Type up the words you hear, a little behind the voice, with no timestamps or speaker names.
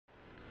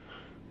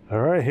All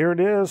right, here it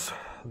is.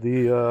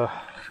 The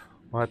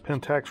my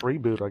Pentax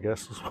reboot, I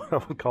guess is what I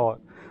would call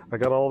it. I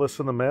got all this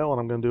in the mail, and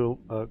I'm going to do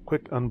a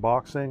quick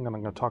unboxing, and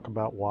I'm going to talk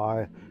about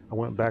why I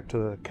went back to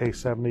the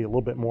K-70 a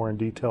little bit more in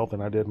detail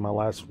than I did in my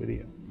last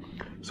video.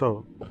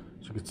 So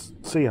you can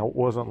see I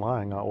wasn't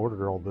lying. I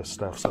ordered all this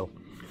stuff. So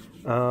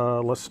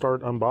let's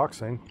start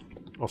unboxing.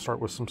 I'll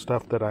start with some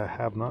stuff that I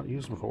have not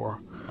used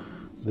before.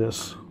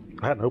 This,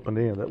 I hadn't opened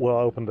any of that. Well,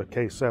 I opened the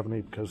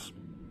K-70 because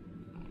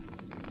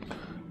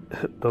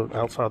the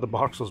outside of the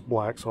box was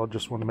black, so I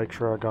just want to make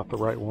sure I got the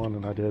right one,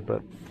 and I did.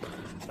 But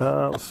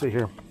let's see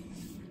here.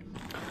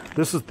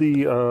 This is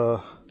the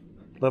 11-18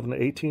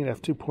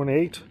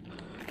 f2.8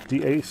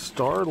 DA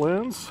star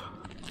lens.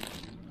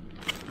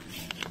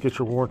 Get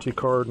your warranty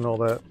card and all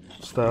that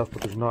stuff,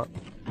 but there's not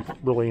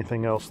really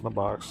anything else in the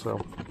box. So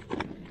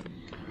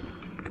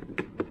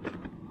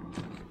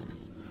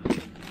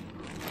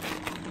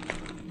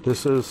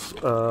this is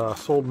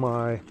sold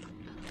my.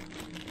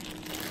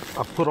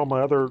 I put all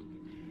my other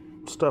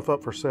stuff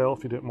up for sale.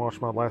 If you didn't watch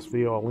my last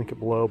video, I'll link it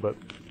below. But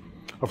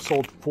I've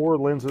sold 4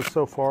 lenses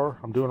so far.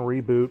 I'm doing a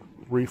reboot,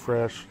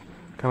 refresh,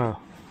 kind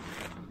of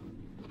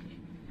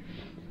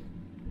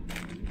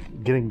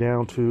getting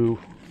down to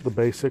the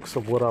basics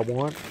of what I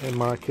want in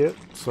my kit.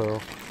 So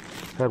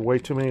had way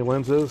too many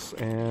lenses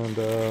and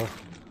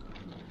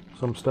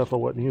some stuff I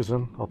wasn't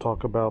using. I'll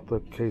talk about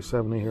the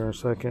K-70 here in a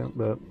second,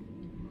 but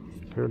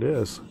here it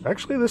is.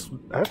 Actually, this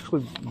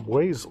actually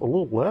weighs a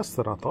little less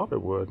than I thought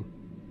it would.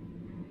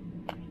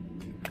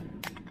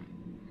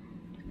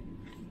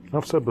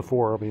 I've said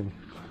before, I mean,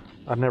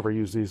 I never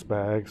use these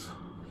bags.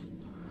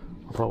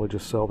 I'll probably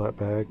just sell that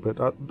bag,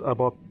 but I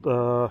bought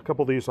a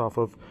couple of these off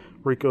of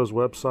Rico's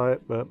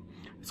website, but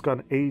it's got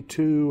an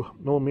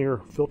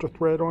 82mm filter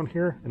thread on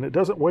here, and it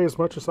doesn't weigh as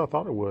much as I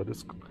thought it would.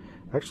 It's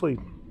actually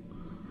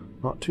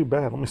not too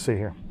bad. Let me see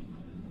here.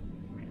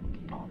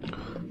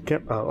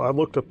 I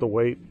looked up the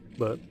weight,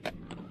 but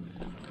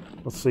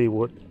let's see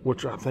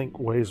which I think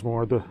weighs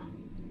more.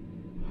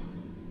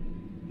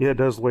 Yeah, it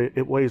does weigh.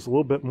 It weighs a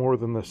little bit more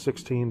than the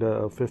 16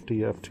 to 50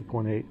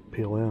 f2.8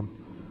 PLM,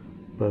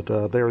 but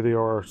there they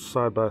are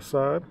side by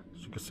side,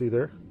 as you can see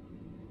there.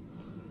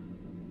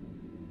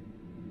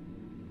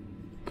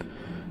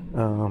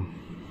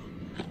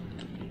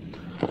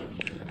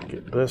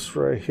 Get this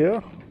right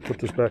here. Put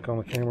this back on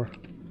the camera.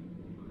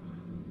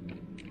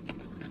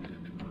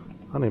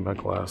 I need my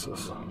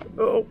glasses.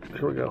 Oh,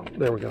 here we go.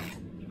 There we go.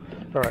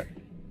 All right.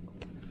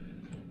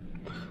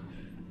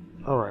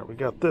 All right, we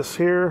got this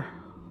here.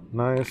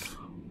 Nice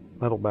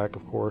metal back,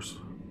 of course.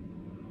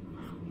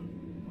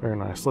 Very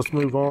nice. Let's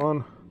move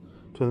on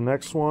to the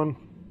next one.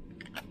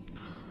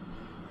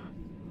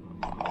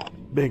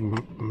 Big,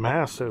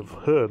 massive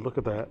hood. Look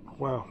at that.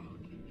 Wow.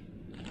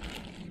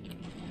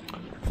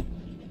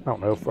 I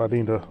don't know if I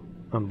need to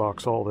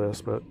unbox all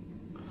this, but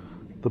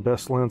the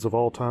best lens of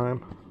all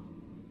time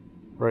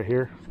right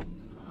here.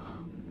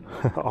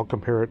 I'll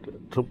compare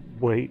it to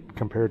weight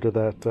compared to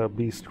that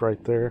beast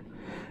right there.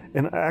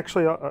 And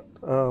actually,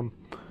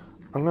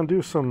 I'm going to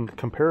do some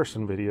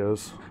comparison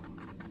videos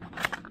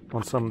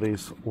on some of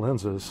these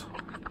lenses,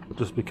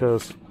 just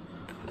because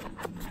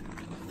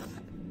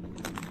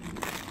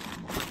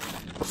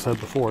I said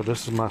before,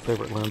 this is my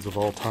favorite lens of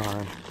all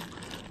time.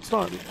 It's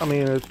not, I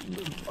mean,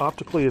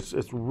 optically it's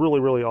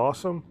really, really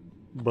awesome,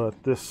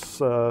 but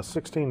this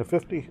 16 to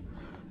 50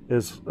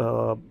 is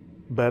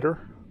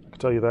better. I can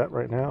tell you that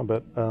right now,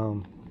 but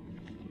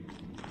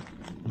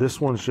this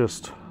one's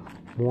just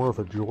more of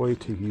a joy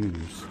to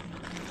use.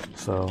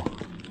 So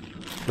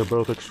they're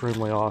both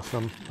extremely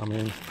awesome. I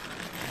mean,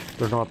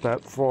 they're not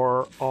that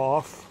far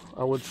off,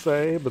 I would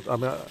say, but I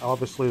mean,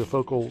 obviously the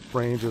focal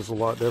range is a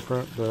lot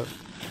different, but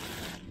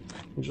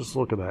just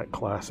look at that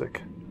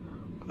classic.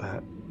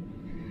 That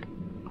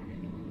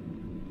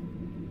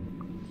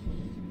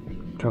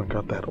kind of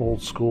got that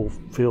old school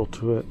feel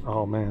to it.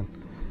 Oh man.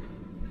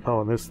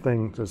 Oh, and this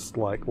thing is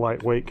like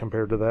lightweight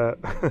compared to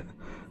that.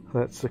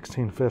 That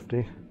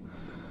 1650.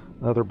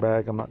 Another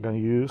bag I'm not going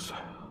to use,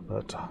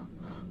 but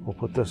we'll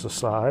put this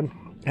aside.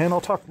 And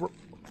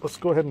let's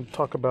go ahead and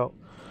talk about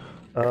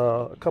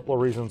a couple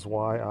of reasons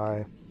why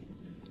I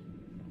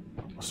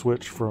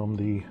switched from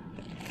the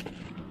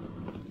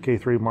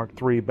K3 Mark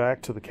III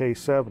back to the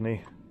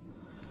K70.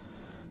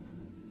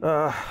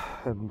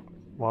 And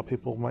a lot of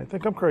people might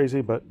think I'm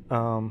crazy, but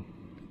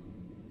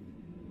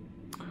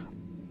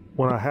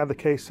when I had the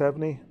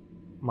K70,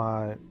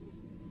 my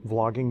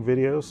vlogging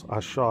videos, I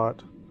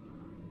shot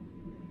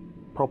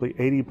probably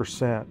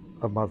 80%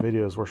 of my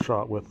videos were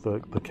shot with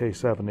the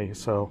K70.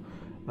 So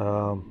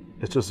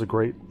it's just a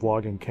great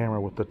vlogging camera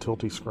with the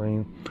tilty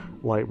screen,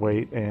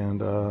 lightweight,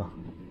 and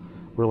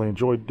really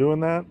enjoyed doing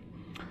that.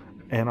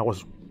 And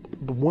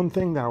the one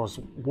thing that I was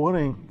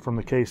wanting from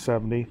the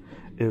K70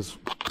 is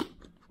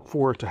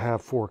for it to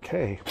have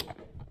 4K.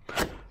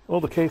 Well,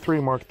 the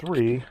K3 Mark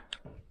III,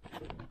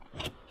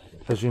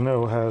 as you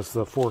know, has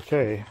the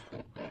 4K,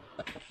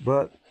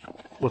 but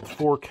with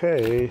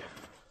 4K,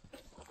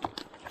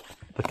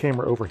 the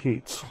camera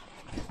overheats.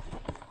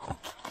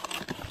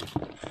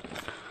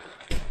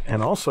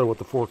 And also with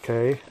the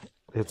 4K,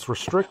 it's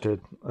restricted.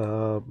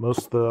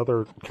 Most of the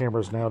other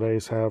cameras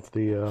nowadays have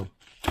the,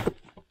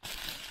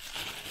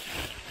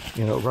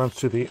 you know, it runs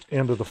to the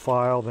end of the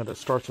file, then it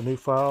starts a new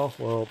file.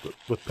 Well,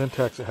 with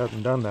Pentax, it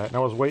hasn't done that. And I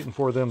was waiting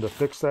for them to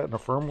fix that in the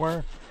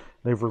firmware.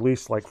 They've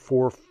released like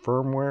 4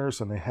 firmwares,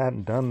 and they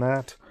hadn't done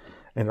that.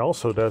 And it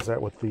also does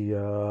that with the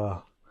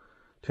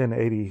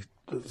 1080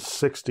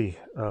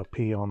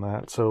 60p on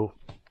that. So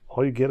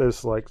all you get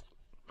is like,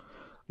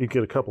 you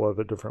get a couple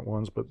other different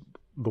ones, but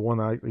the one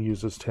I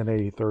use is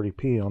 1080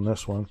 30p on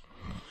this one.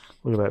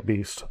 Look at that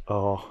beast.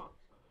 Oh,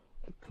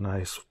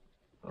 nice.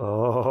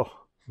 Oh,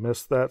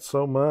 missed that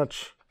so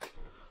much.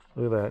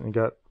 Look at that. And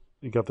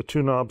you got the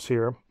 2 knobs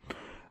here.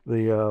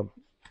 The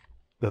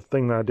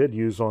thing that I did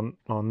use on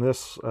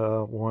this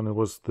one, it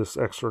was this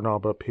extra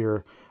knob up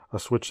here. I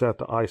switched that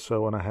to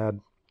ISO, and I had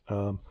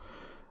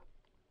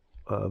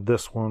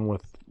this one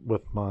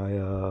with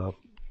my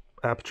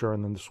aperture,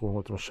 and then this one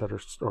with my shutter,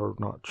 or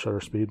not shutter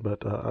speed,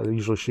 but I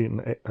usually shoot in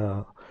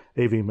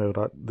AV mode.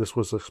 This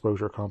was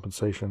exposure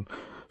compensation.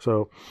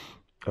 So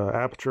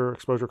aperture,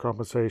 exposure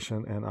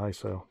compensation, and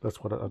ISO.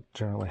 That's what I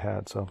generally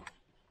had. So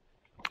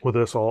with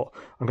this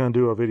I'm going to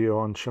do a video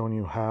on showing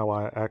you how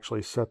I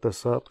actually set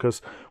this up,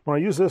 because when I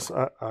use this,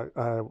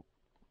 I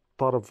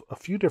thought of a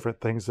few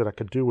different things that I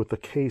could do with the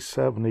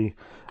K-70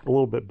 a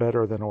little bit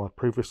better than what I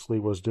previously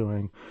was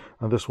doing.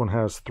 This one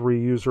has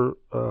 3 user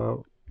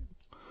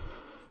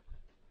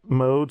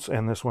modes,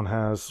 and this one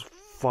has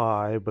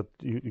 5, but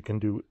you can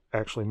do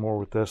actually more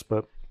with this.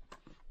 But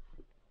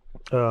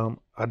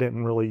I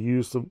didn't really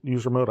use the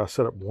user mode. I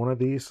set up one of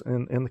these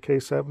in the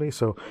K-70.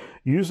 So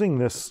using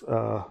this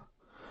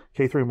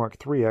K3 Mark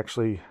III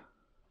actually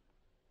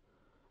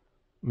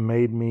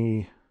made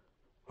me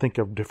think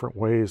of different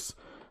ways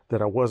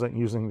that I wasn't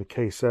using the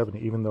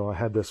K-70, even though I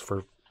had this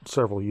for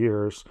several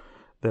years,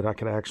 that I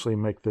could actually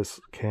make this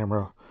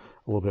camera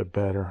a little bit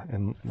better.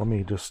 And let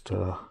me just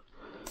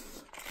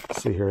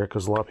see here,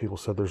 because a lot of people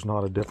said there's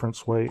not a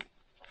difference weight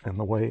and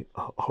the weight.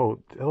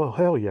 Oh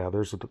hell yeah,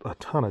 there's a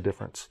ton of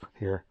difference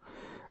here.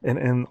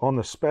 And on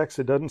the specs,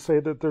 it doesn't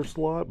say that there's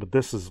a lot, but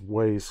this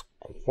weighs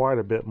quite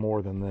a bit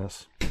more than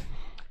this.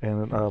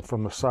 And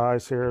from the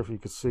size here, if you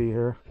can see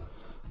here,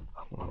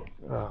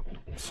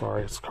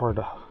 sorry, it's hard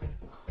to,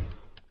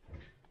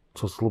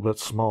 so it's a little bit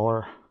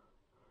smaller.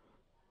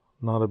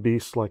 Not a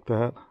beast like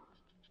that,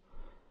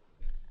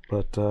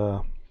 but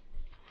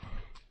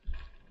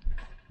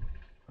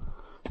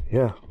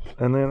yeah.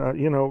 And then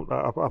you know,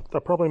 I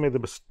probably made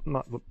the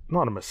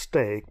not a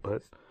mistake,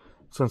 but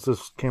since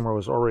this camera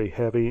was already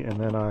heavy, and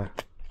then I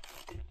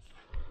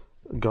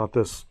got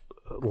this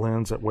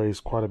lens that weighs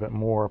quite a bit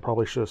more, I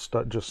probably should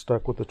have just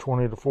stuck with the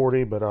 20 to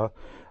 40, but I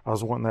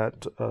was wanting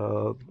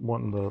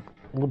the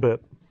little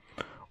bit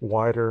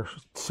wider.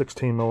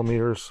 16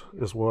 millimeters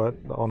is what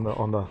on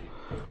the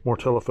more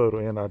telephoto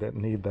end. I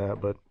didn't need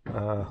that, but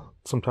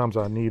sometimes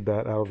I need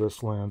that out of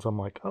this lens. I'm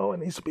like, oh, it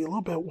needs to be a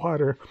little bit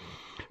wider,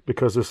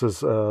 because this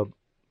is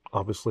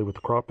obviously with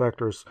the crop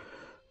factors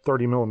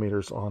 30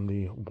 millimeters on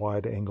the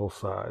wide angle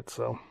side.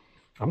 So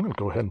I'm going to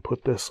go ahead and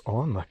put this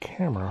on the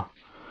camera,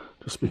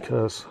 just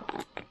because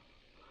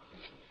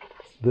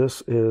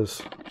this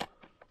is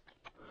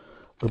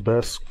the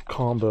best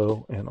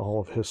combo in all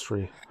of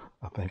history,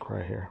 I think,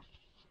 right here.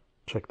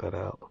 Check that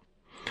out.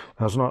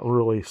 Now, it's not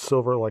really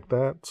silver like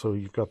that, so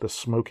you've got this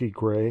smoky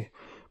gray,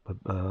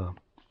 but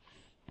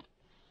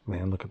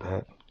man, look at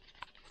that.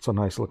 It's a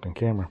nice looking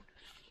camera,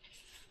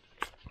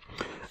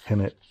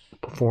 and it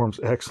performs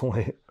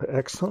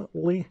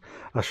excellently.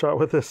 I shot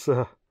with this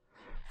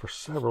for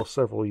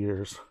several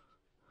years.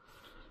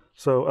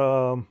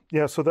 So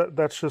yeah, so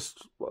that's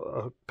just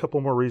a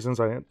couple more reasons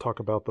I didn't talk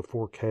about the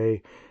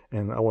 4K,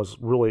 and I was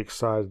really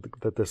excited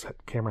that this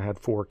camera had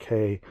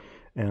 4K,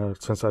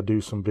 and since I do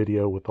some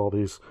video with all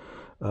these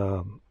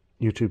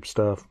YouTube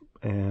stuff,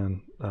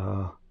 and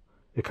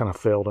it kind of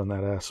failed in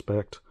that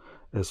aspect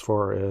as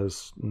far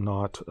as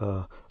not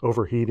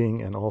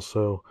overheating, and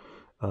also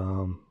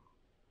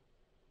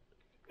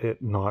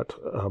it not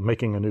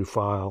making a new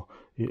file.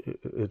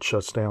 It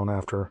shuts down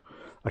after,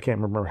 I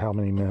can't remember how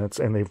many minutes,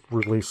 and they've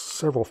released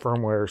several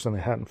firmwares and they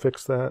hadn't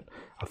fixed that.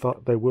 I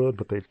thought they would,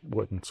 but they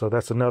wouldn't. So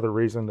that's another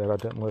reason that I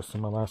didn't list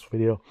in my last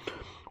video,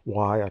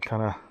 why I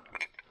kind of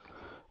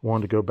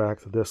wanted to go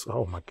back to this.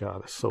 Oh my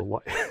God, it's so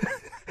light.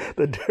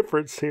 The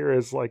difference here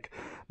is like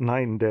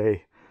night and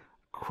day.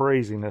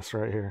 Craziness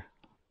right here.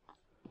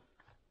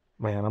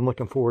 Man, I'm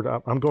looking forward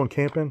to, I'm going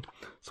camping,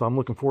 so I'm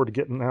looking forward to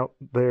getting out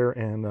there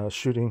and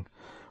shooting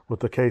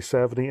with the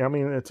K-70. I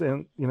mean, it's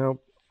in, you know,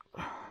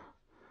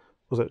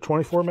 was it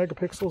 24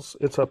 megapixels?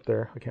 It's up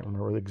there. I can't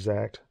remember the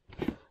exact.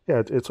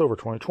 Yeah, it's over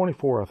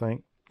 24, I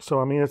think.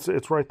 So, I mean,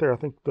 it's right there. I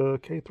think the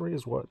K3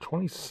 is what,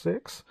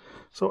 26?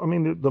 So, I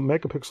mean, the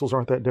megapixels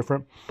aren't that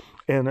different.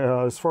 And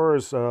as far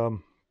as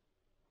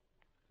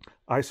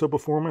ISO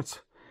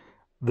performance,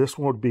 this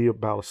one would be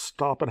about a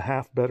stop and a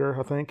half better,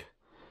 I think.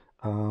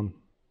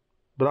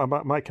 But I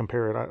might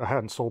compare it. I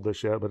hadn't sold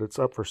this yet, but it's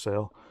up for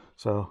sale.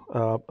 So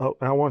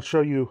I want to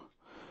show you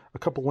a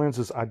couple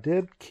lenses I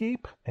did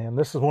keep, and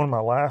this is one of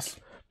my last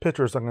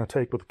pictures I'm going to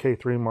take with the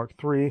K3 Mark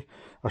III.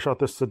 I shot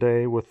this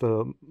today with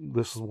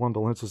this is one of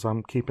the lenses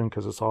I'm keeping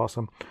because it's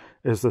awesome,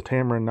 is the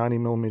Tamron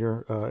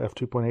 90mm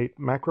f2.8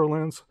 macro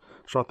lens.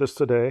 Shot this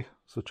today,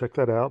 so check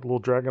that out. A little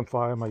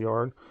dragonfly in my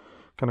yard,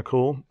 kind of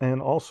cool.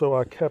 And also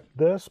I kept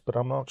this, but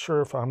I'm not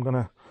sure if I'm going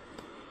to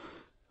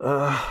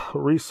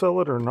resell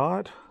it or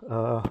not.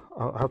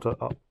 I'll have to,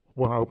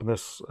 when I open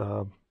this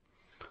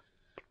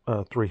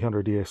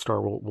 300 DA Star,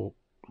 we'll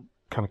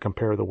kind of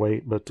compare the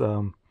weight, but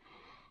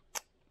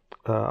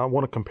I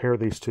want to compare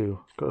these two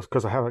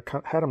because I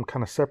had them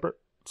kind of separate,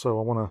 so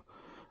I'm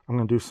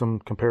going to do some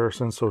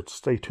comparisons, so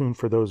stay tuned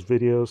for those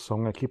videos. So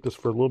I'm going to keep this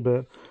for a little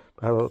bit.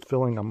 I have a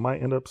feeling I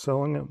might end up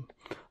selling it.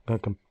 I'm going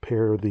to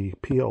compare the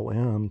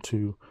PLM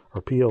to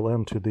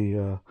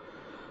the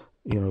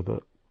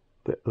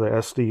the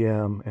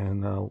SDM,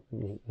 and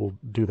we'll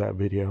do that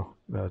video.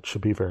 It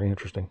should be very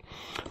interesting.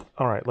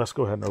 All right, let's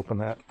go ahead and open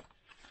that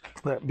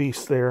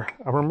beast there.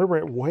 I remember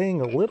it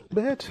weighing a little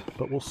bit,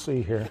 but we'll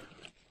see here.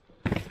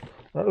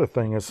 The other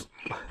thing is,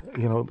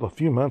 a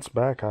few months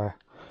back, I've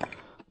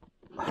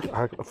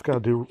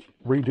got to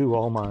redo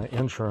all my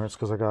insurance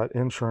because I got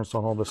insurance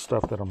on all this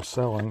stuff that I'm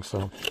selling.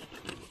 So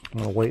I'm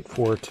going to wait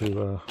for it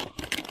to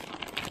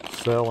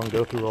sell and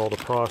go through all the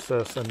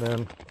process, and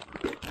then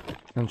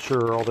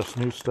insure all this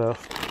new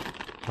stuff.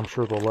 I'm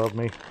sure they'll love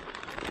me.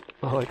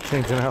 I like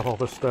changing out all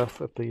this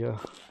stuff at the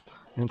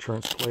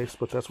insurance place,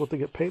 but that's what they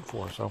get paid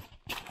for. So,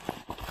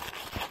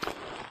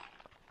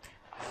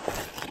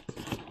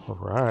 all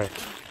right.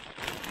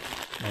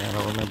 And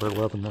I remember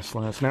loving this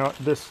lens. Now,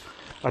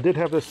 I did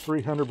have this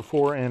 300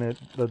 before, and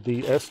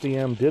the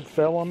SDM did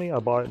fail on me. I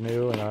bought it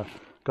new, and I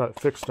got it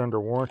fixed under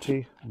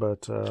warranty,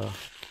 but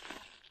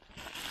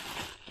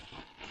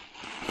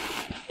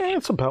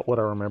it's about what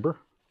I remember.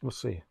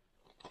 Let's see.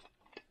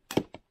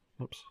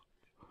 Oops.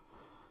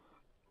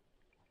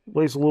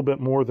 Weighs a little bit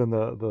more than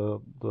the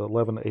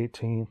 11 to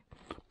 18,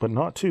 but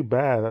not too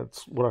bad.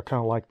 That's what I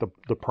kind of like,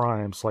 the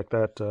primes like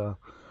that.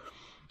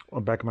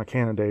 Back in my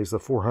Canon days, the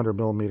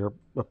 400mm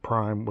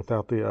prime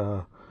without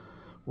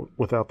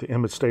the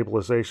image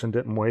stabilization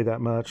didn't weigh that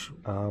much.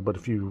 But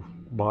if you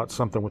bought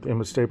something with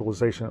image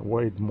stabilization, it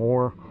weighed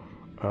more.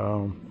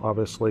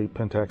 Obviously,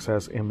 Pentax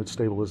has image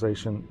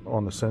stabilization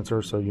on the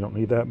sensor, so you don't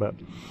need that. But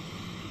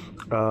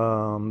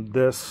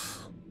this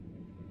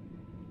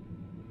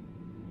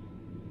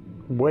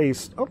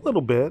weighs a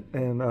little bit,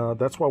 and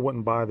that's why I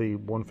wouldn't buy the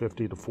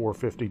 150 to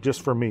 450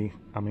 just for me.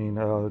 I mean,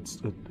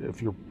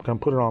 if you're gonna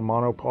put it on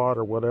monopod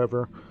or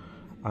whatever,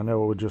 I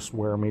know it would just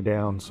wear me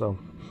down. So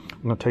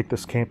I'm gonna take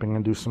this camping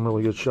and do some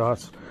really good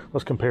shots.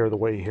 Let's compare the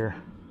weight here.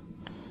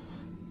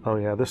 Oh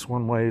yeah, this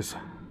one weighs,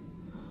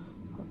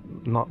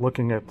 not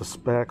looking at the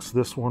specs,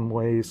 this one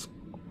weighs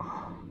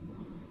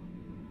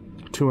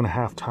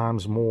 2.5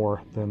 times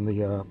more than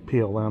the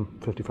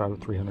PLM 55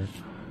 to 300.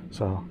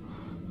 So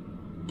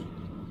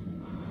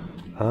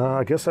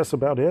I guess that's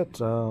about it.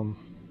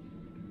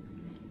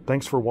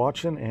 Thanks for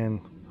watching,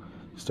 and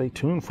stay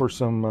tuned for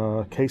some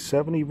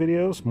K-70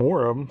 videos.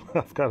 More of them.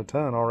 I've got a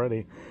ton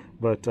already.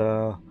 But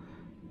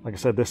like I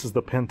said, this is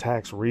the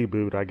Pentax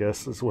reboot, I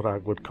guess is what I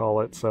would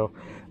call it. So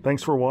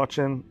thanks for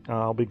watching.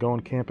 I'll be going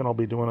camping. I'll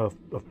be doing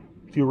a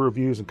few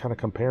reviews and kind of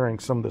comparing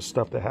some of the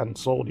stuff that hadn't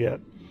sold yet.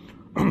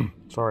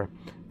 Sorry.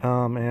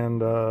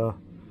 And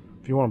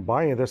if you want to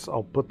buy any of this,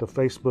 I'll put the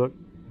Facebook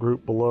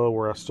group below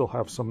where I still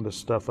have some of this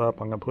stuff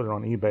up. I'm going to put it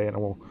on eBay, and it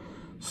will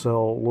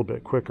sell a little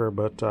bit quicker,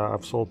 but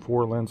I've sold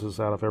 4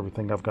 lenses out of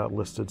everything I've got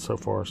listed so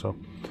far. So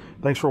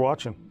thanks for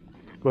watching.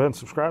 Go ahead and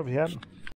subscribe if you haven't.